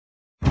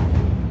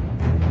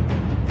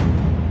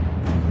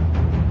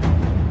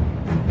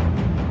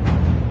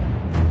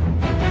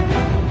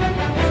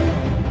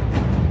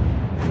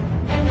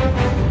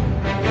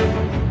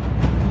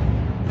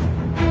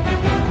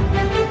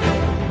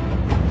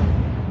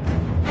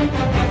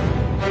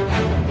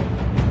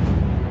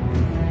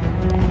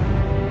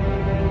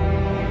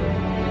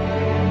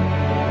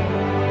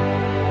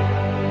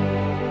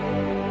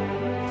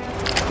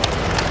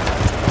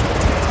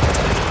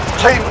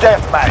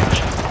Deathmatch.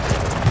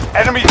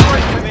 Enemy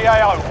threats in the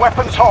AO,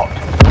 weapons hot.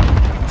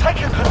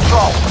 Taking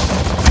control.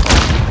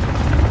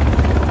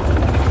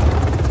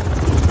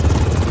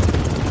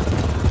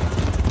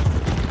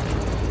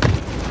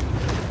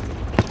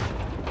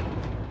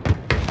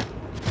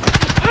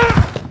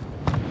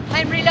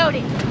 I'm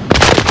reloading.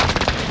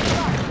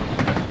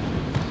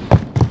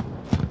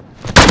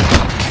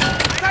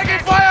 Taking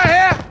fire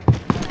here!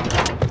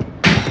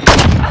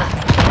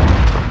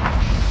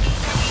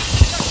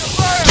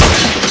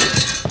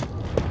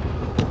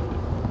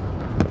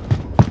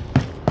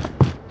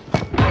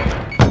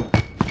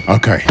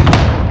 Okay.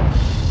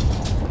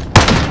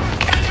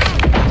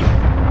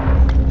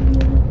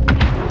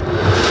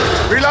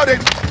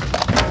 Reloading!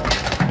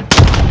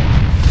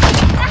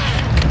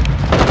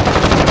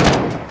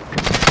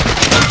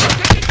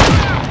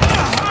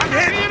 I'm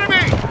hit!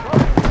 Enemy!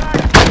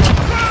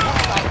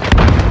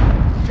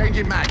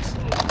 Changing mags.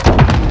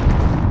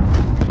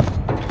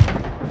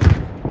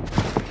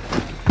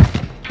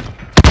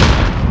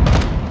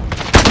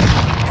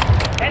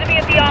 Enemy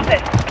at the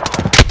office.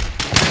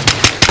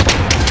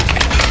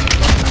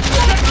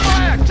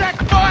 Check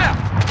fire!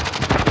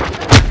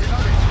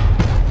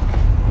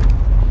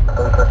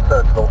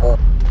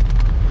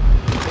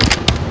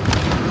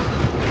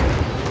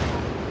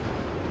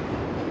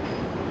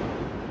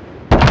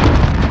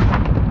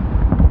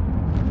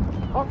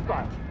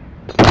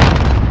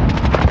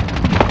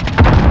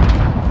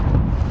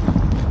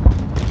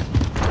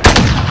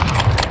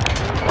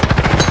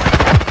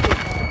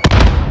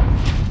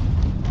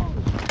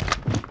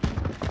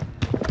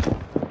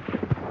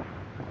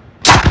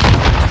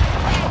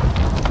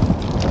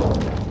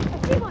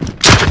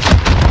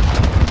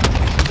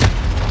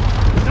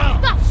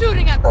 Stop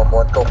shooting at me!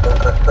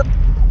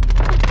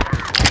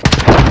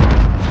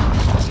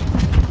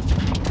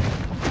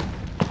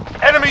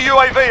 Enemy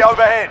UAV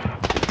overhead.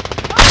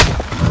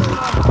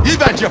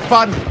 You've had your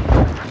fun!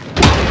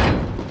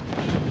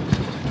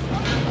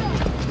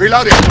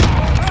 Reloading!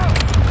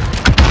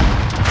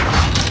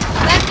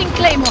 Planting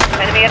Claymore.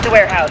 Enemy at the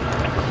warehouse.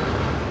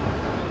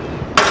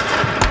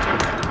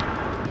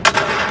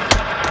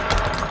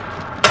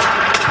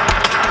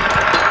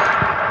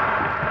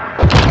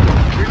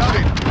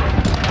 Reloading!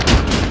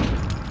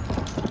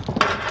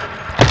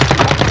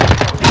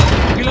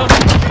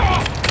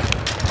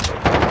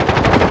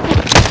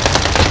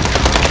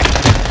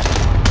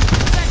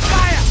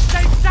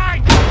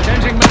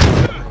 Changing mags.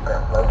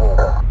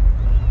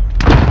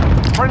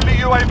 Friendly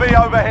UAV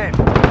overhead.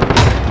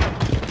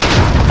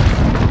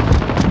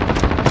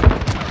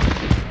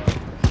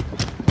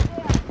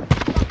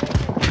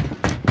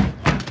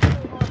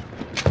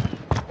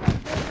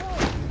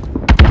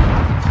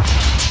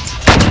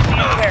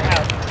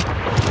 Warehouse.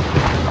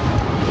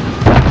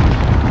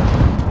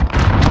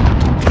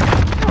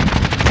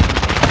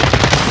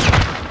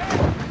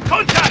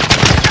 Contact!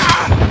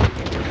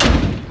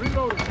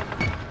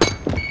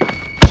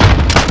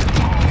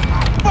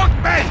 Fuck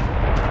me!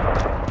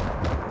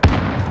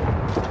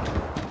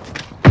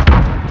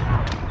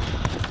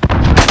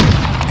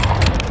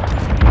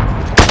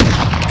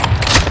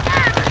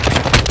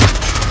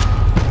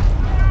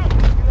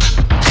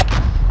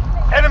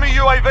 Enemy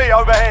UAV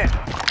overhead.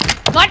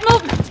 Got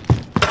movement!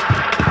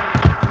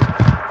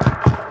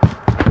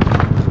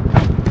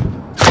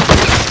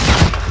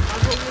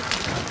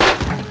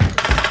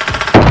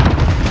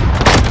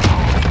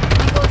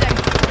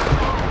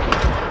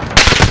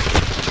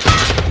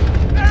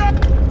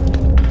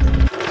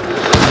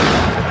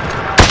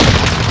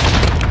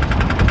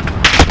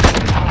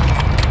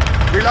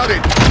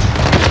 Reloading!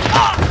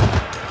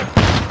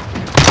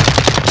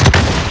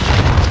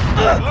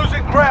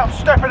 Losing ground,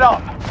 step it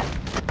up.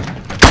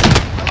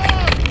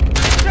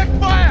 Check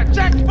fire!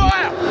 Check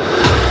fire!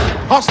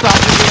 Hostiles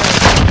in the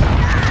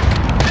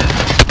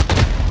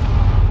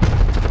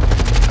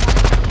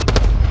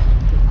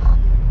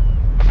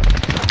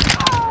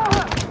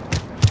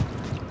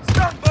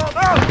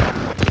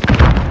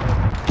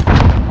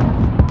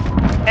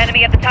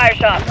Enemy at the tire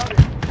shop.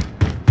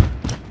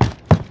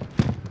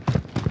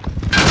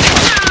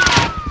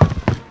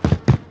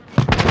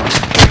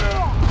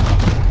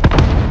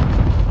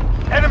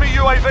 Enemy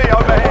UAV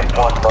overhead.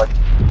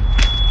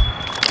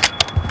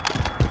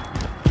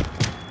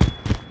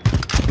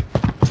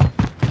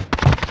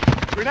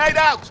 Grenade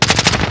out!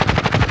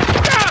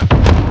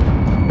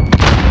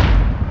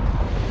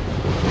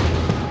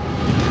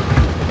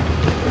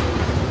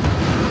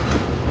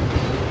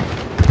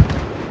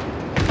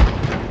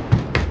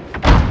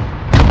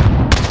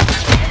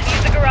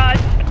 Use the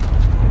garage.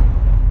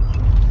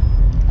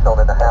 Sold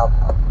in the house.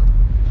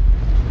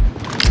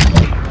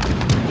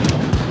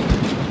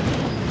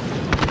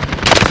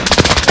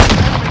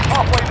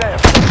 Halfway there.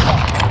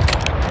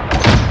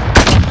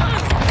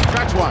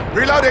 Catch one.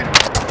 Reloading!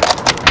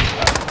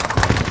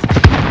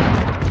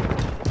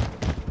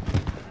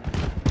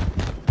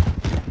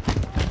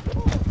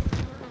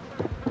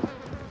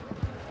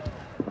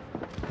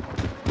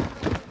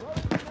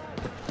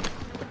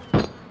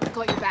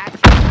 Got your back.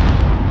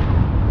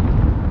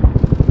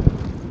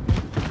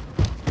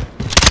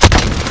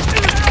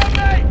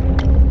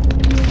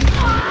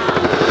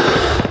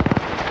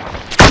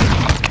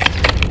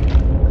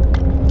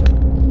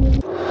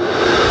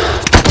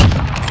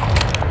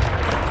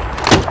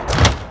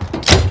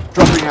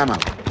 ammo.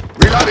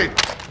 Reloading.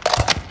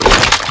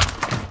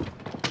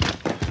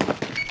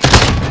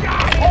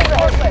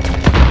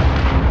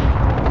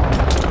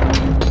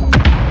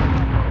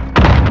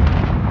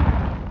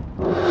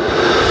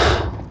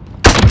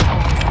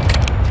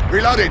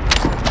 Reloading.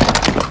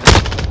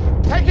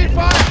 Taking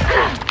fire.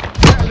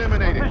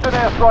 Eliminated. Precision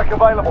airstrike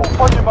available.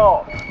 On your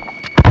mark.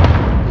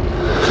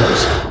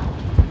 Close.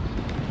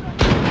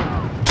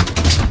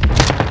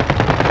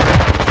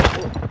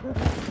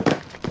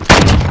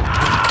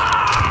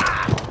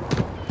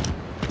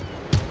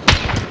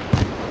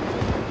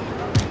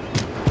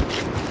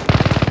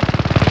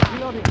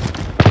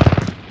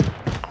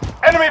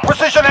 Enemy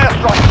precision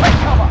airstrike. Take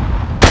cover.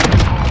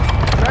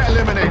 Threat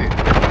eliminated.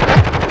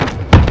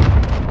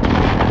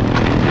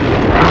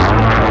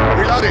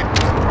 Reloading.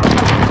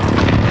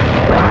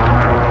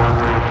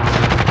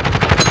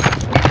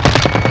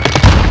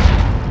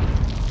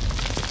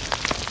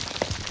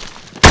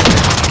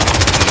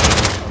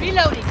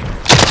 Reloading.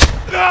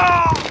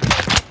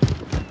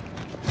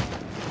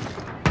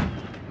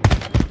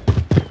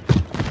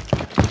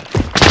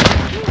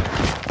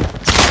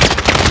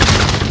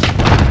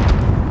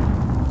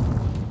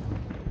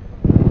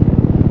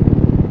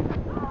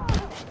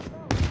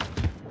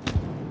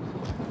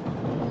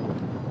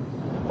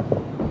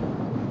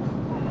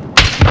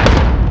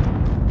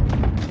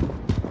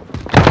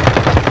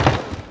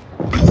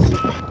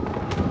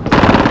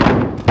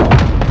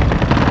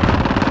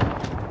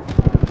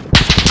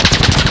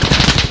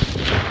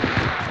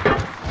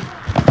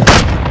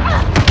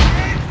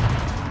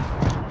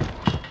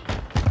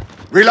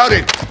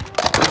 Reloading.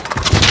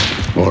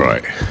 All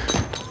right.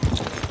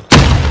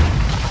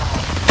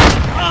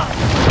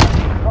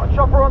 Got a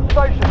chopper on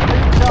station.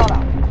 Keep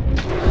Charlie.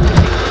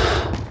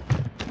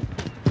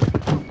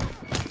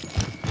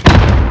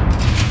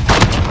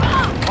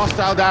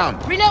 Hostile down.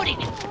 Reloading.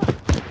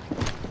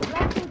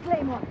 Planting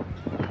claymore.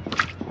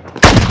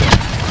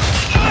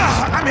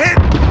 I'm hit.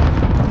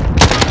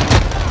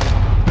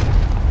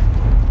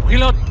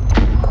 Reloading.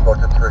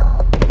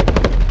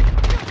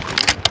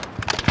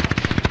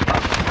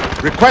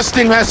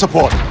 Requesting air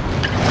support.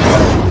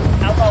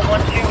 Outlaw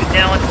 1-2 is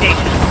now on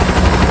station.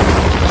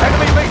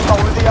 Enemy VTOL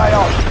in the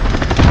AO.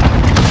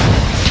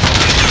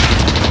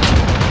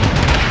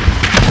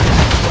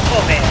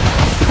 Full man.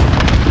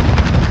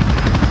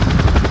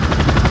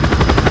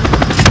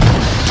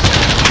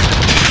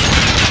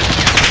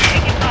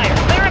 Taking fire.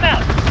 Clear him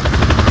out.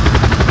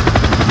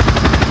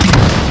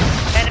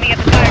 Enemy at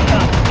the tire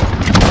shop.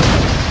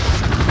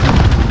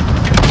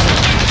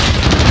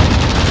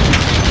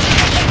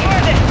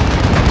 Secure this.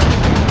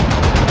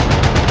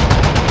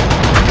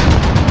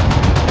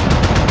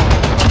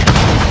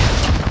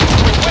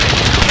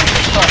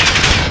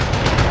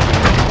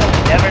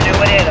 Never knew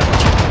what hit him.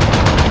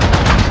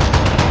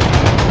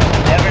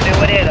 Never knew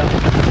what hit him.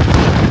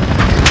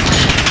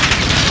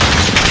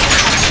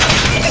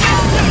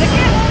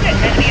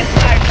 Enemy at the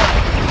tire shop.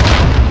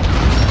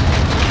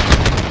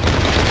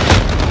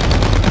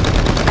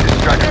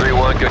 Strike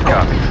 3-1, good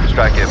copy.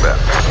 Strike inbound.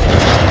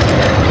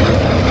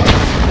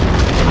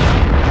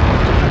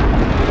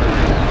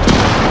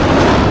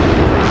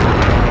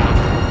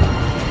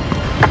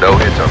 No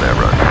hits on that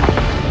run.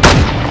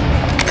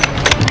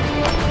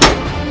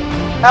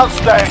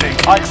 Outstanding.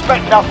 I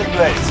expect nothing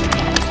less.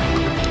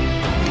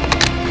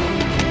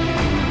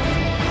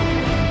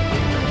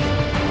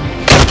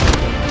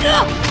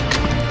 Ugh!